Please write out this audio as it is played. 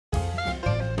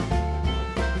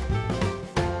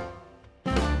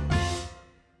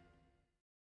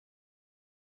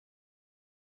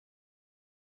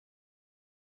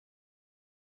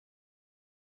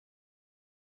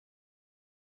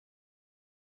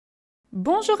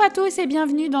Bonjour à tous et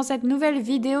bienvenue dans cette nouvelle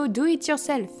vidéo Do It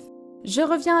Yourself. Je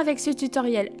reviens avec ce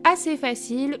tutoriel assez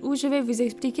facile où je vais vous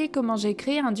expliquer comment j'ai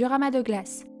créé un diorama de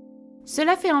glace.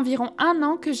 Cela fait environ 1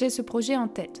 an que j'ai ce projet en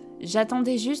tête.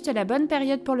 J'attendais juste la bonne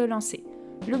période pour le lancer.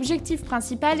 L'objectif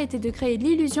principal était de créer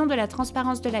l'illusion de la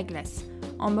transparence de la glace,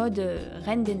 en mode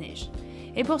Reine des Neiges.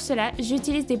 Et pour cela,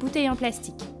 j'utilise des bouteilles en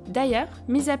plastique. D'ailleurs,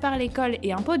 mis à part les cols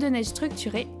et un pot de neige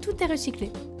structuré, tout est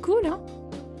recyclé. Cool, hein?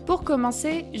 Pour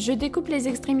commencer, je découpe les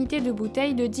extrémités de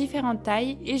bouteilles de différentes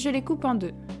tailles et je les coupe en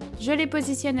deux. Je les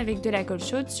positionne avec de la colle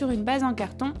chaude sur une base en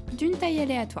carton d'une taille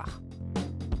aléatoire.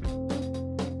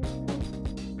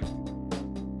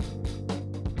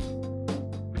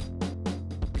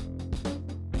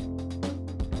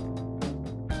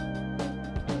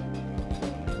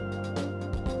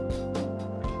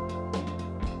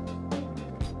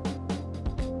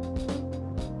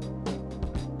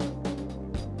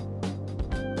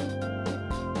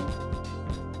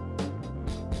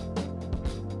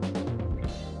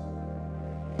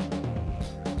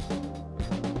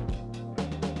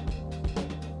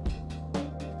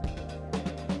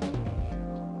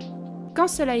 Quand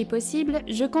cela est possible,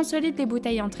 je consolide les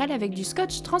bouteilles entre elles avec du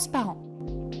scotch transparent.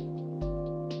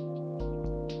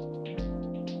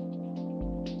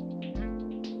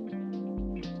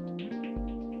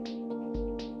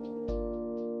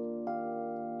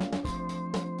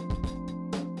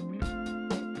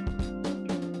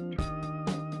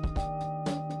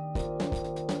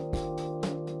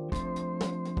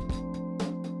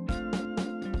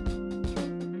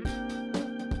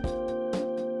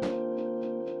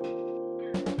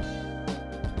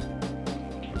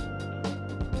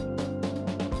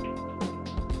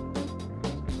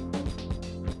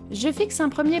 Je fixe un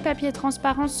premier papier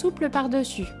transparent souple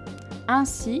par-dessus.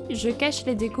 Ainsi, je cache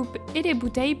les découpes et les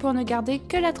bouteilles pour ne garder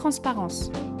que la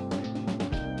transparence.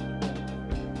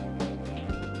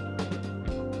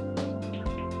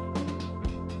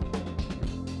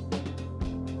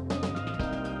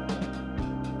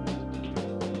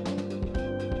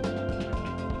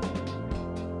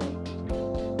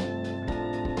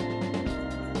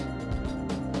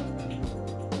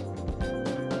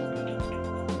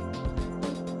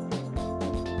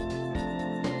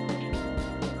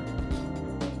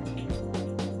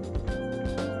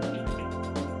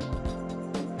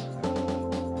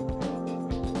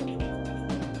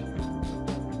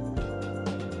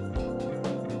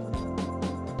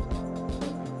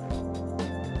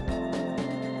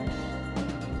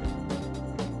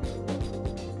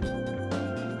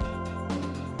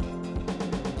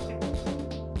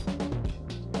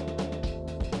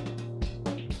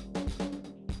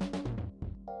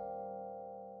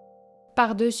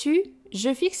 Par-dessus,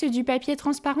 je fixe du papier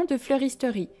transparent de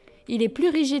fleuristerie. Il est plus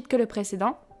rigide que le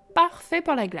précédent, parfait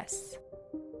pour la glace.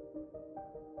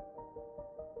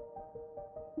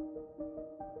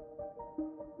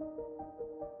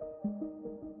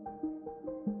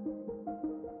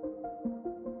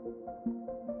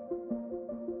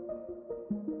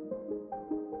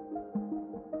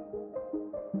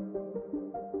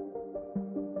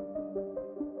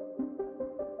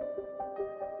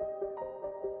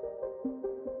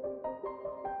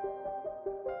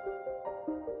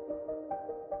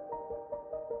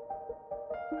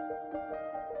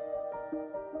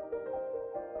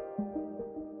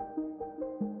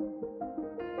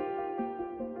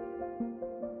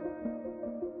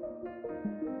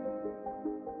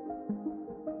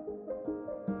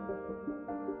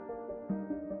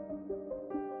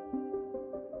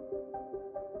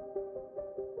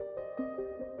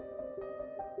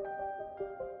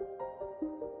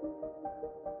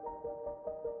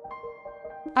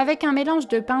 Avec un mélange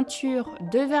de peinture,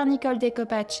 de vernicole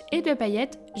découpage et de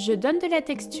paillettes, je donne de la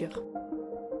texture.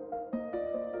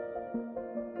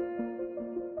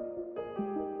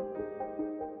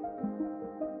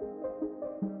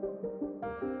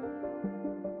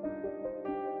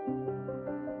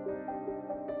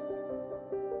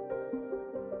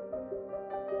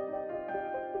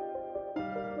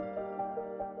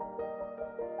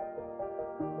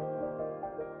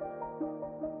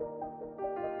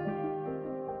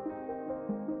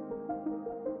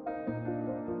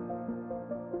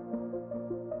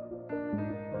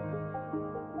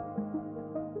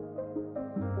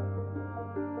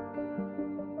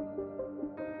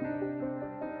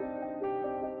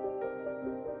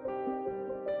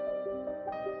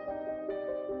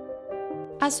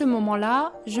 À ce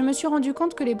moment-là, je me suis rendu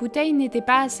compte que les bouteilles n'étaient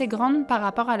pas assez grandes par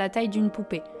rapport à la taille d'une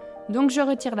poupée. Donc je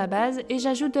retire la base et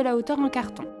j'ajoute de la hauteur en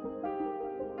carton.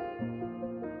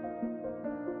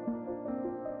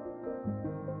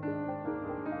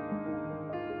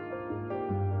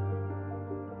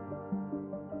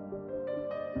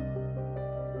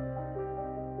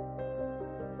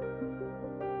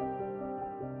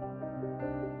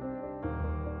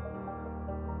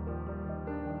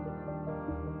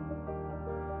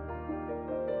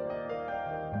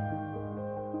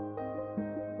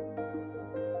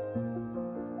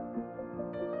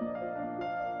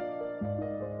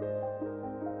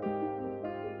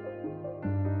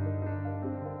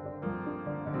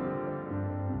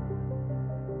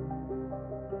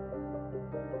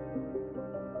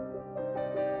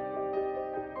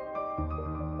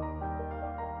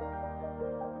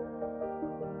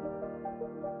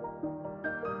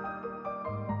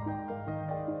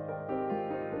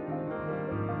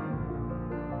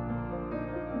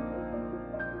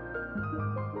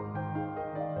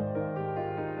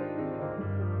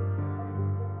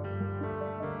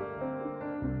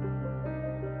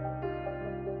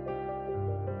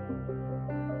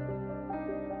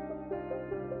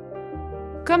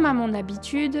 Comme à mon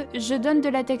habitude, je donne de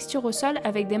la texture au sol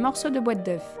avec des morceaux de boîte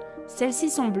d'œufs. Celles-ci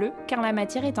sont bleues car la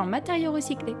matière est en matériaux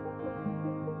recyclés.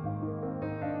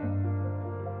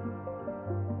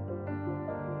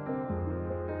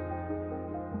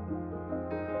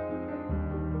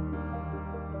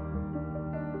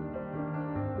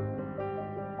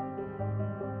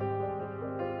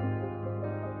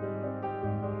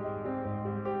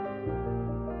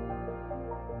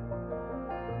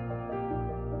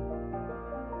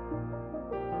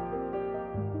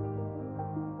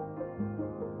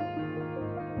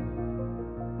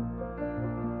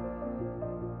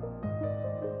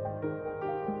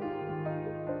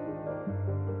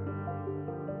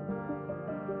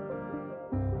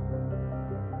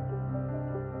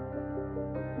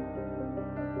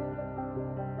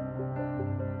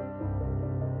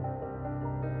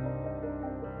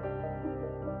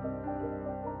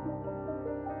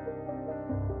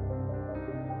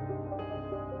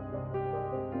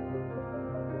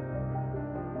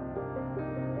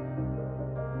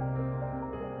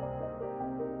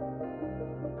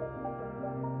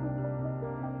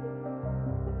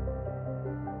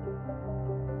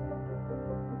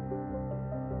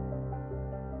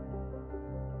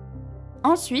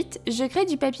 Ensuite, je crée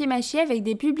du papier mâché avec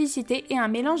des publicités et un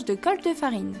mélange de colle de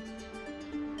farine.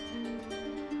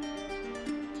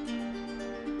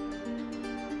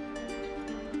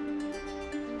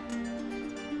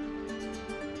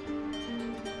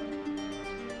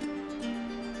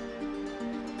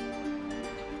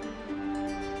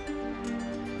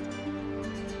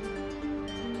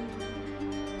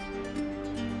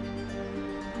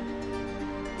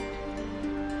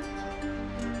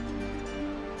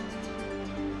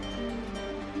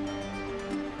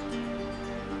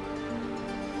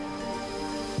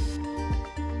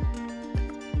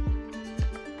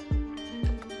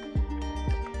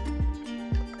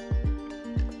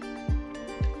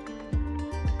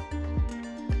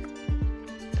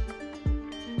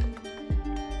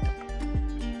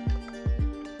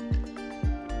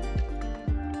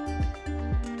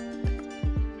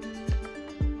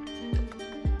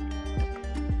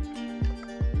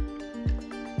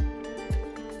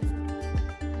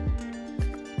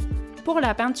 Pour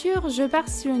la peinture, je pars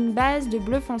sur une base de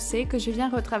bleu foncé que je viens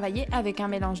retravailler avec un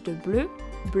mélange de bleu,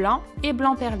 blanc et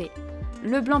blanc perlé.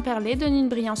 Le blanc perlé donne une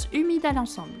brillance humide à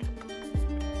l'ensemble.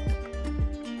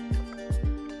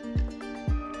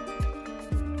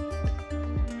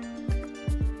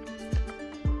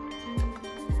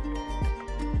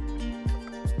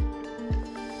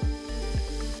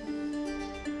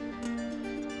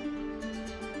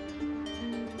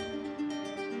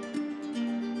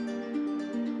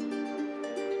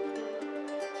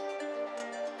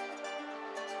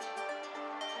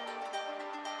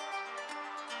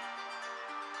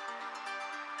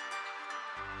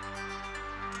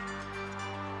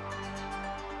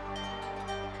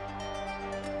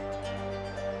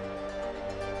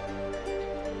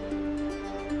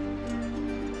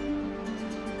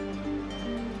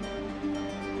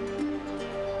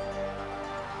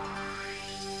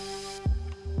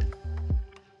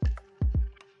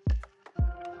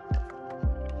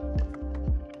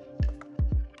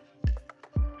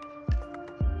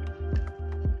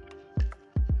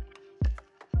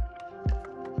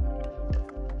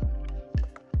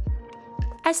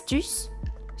 Astuce,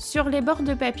 sur les bords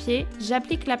de papier,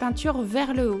 j'applique la peinture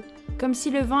vers le haut, comme si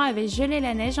le vent avait gelé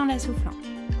la neige en la soufflant.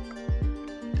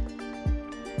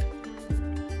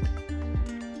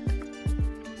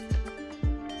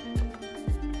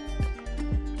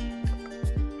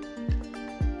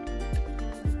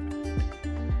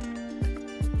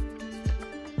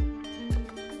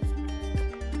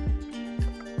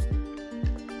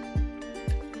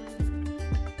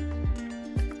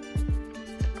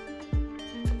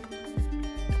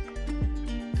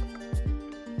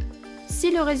 Si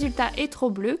le résultat est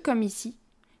trop bleu, comme ici,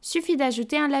 suffit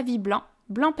d'ajouter un lavis blanc,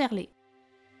 blanc perlé.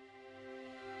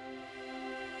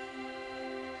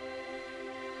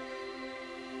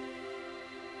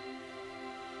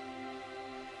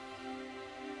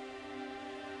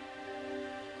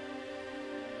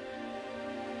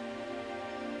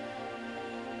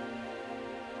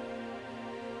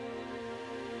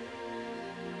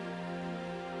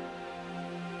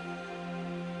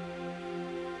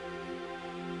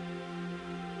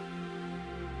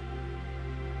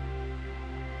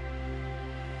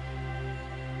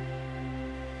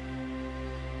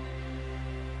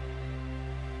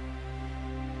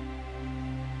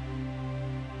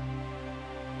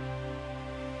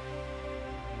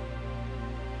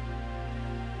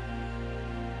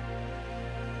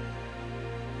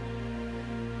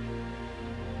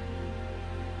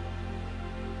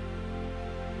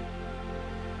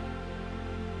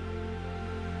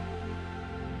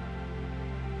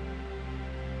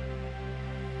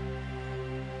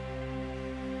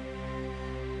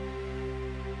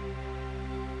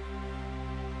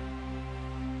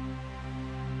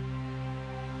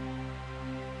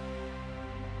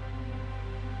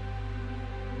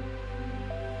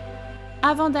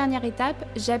 Avant-dernière étape,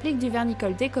 j'applique du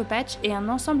vernicole découpage et un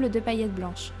ensemble de paillettes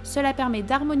blanches. Cela permet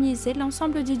d'harmoniser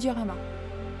l'ensemble du diorama.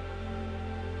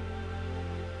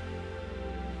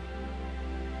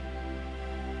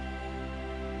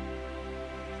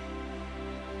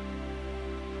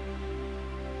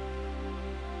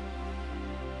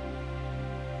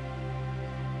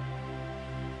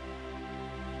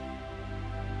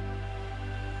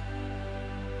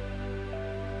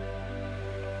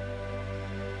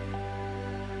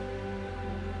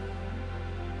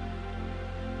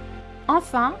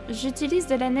 Enfin, j'utilise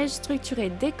de la neige structurée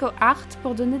Déco Art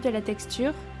pour donner de la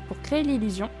texture, pour créer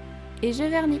l'illusion, et je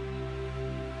vernis.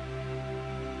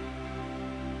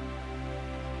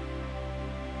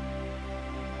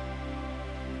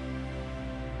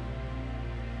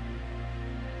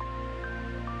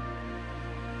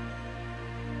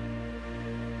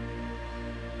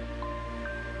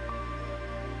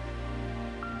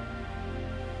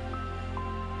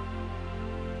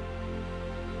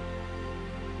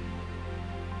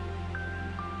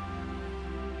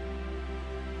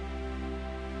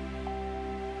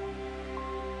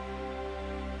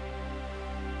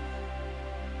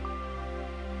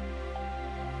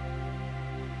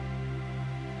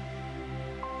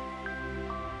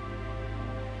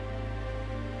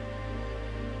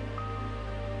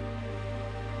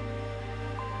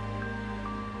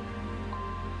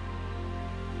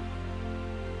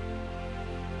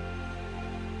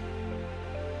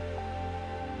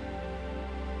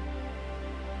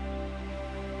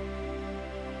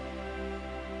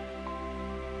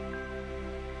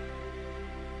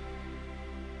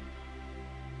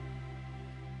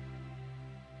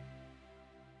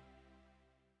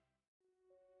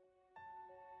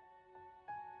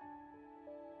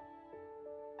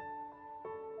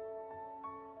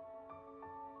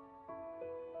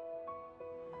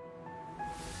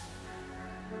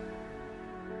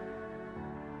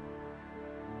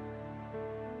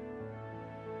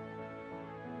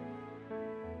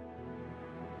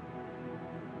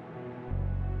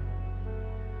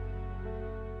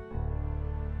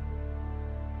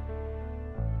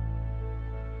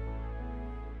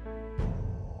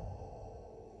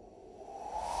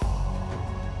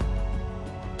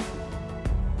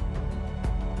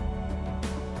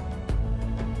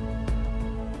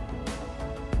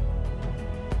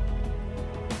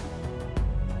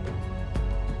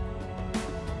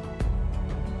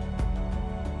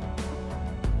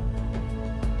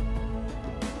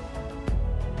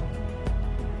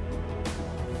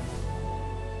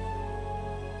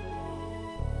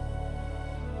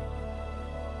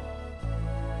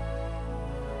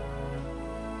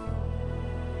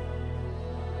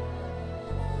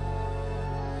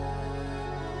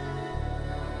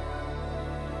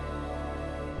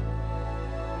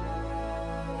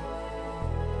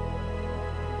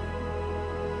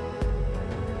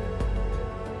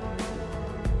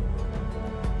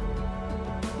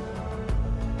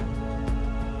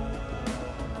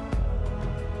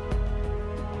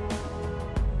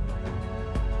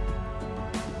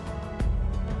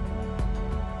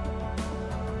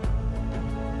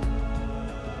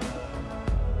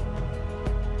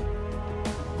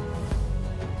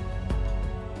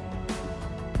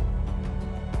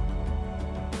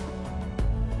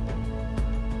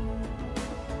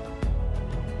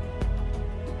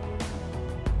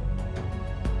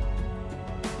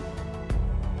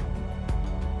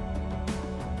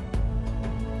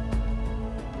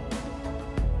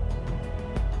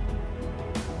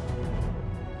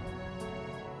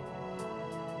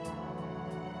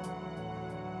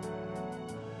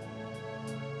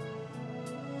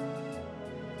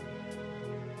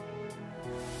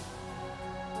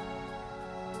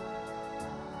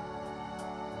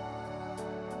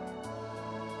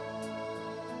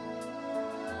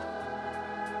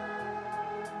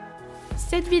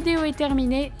 Cette vidéo est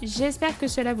terminée, j'espère que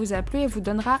cela vous a plu et vous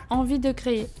donnera envie de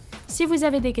créer. Si vous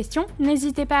avez des questions,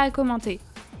 n'hésitez pas à commenter.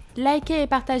 Likez et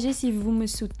partagez si vous me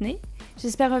soutenez.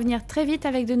 J'espère revenir très vite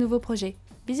avec de nouveaux projets.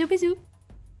 Bisous bisous!